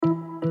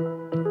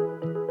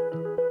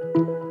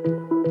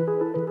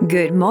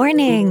Good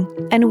morning,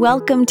 and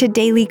welcome to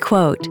Daily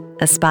Quote,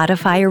 a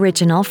Spotify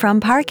original from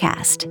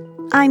Parcast.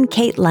 I'm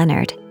Kate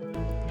Leonard.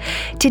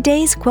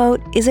 Today's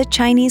quote is a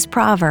Chinese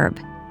proverb.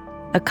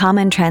 A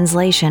common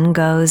translation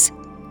goes,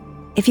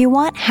 "If you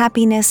want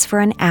happiness for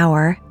an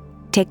hour,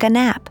 take a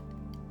nap.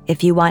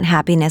 If you want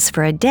happiness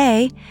for a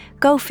day,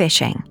 go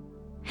fishing.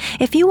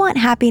 If you want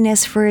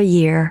happiness for a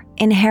year,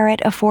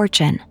 inherit a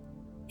fortune.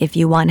 If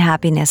you want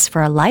happiness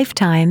for a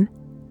lifetime,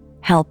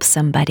 help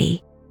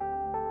somebody."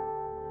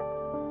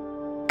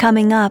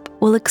 Coming up,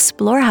 we'll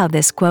explore how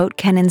this quote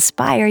can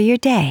inspire your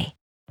day.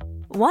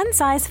 One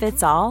size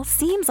fits all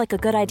seems like a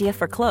good idea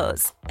for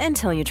clothes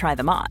until you try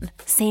them on.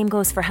 Same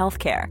goes for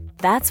healthcare.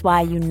 That's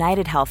why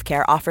United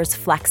Healthcare offers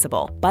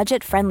flexible,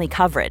 budget-friendly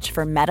coverage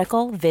for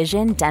medical,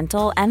 vision,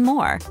 dental, and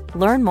more.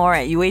 Learn more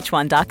at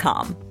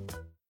uh1.com.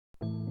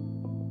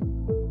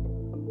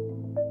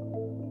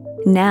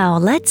 Now,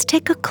 let's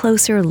take a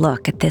closer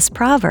look at this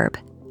proverb.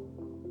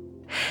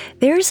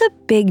 There's a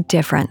big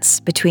difference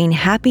between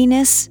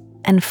happiness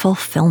and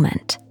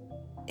fulfillment.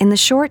 In the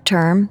short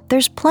term,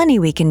 there's plenty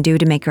we can do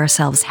to make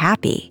ourselves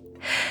happy,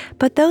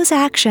 but those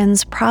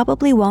actions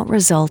probably won't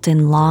result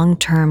in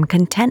long-term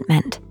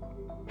contentment.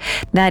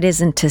 That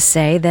isn't to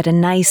say that a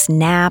nice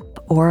nap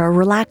or a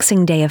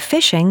relaxing day of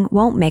fishing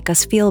won't make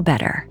us feel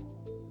better,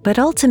 but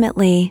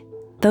ultimately,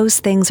 those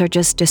things are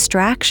just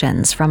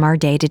distractions from our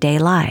day-to-day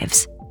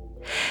lives.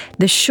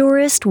 The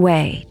surest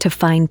way to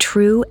find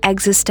true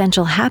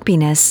existential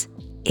happiness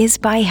is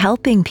by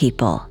helping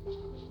people.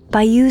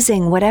 By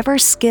using whatever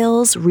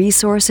skills,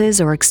 resources,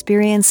 or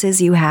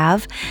experiences you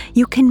have,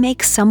 you can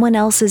make someone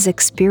else's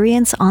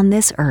experience on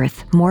this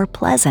earth more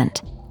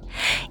pleasant.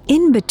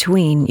 In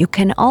between, you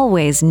can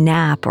always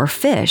nap or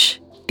fish,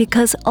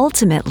 because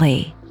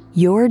ultimately,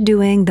 you're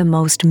doing the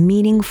most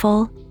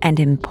meaningful and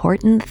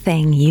important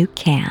thing you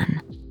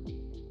can.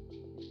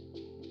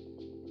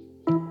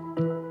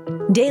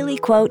 Daily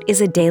Quote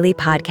is a daily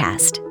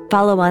podcast.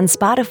 Follow on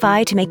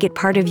Spotify to make it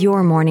part of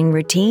your morning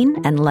routine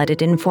and let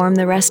it inform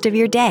the rest of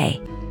your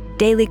day.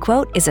 Daily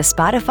Quote is a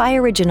Spotify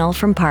original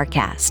from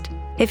Parcast.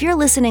 If you're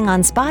listening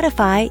on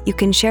Spotify, you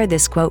can share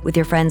this quote with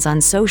your friends on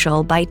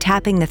social by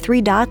tapping the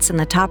 3 dots in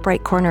the top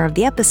right corner of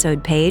the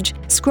episode page,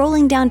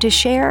 scrolling down to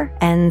share,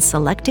 and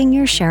selecting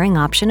your sharing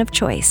option of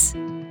choice.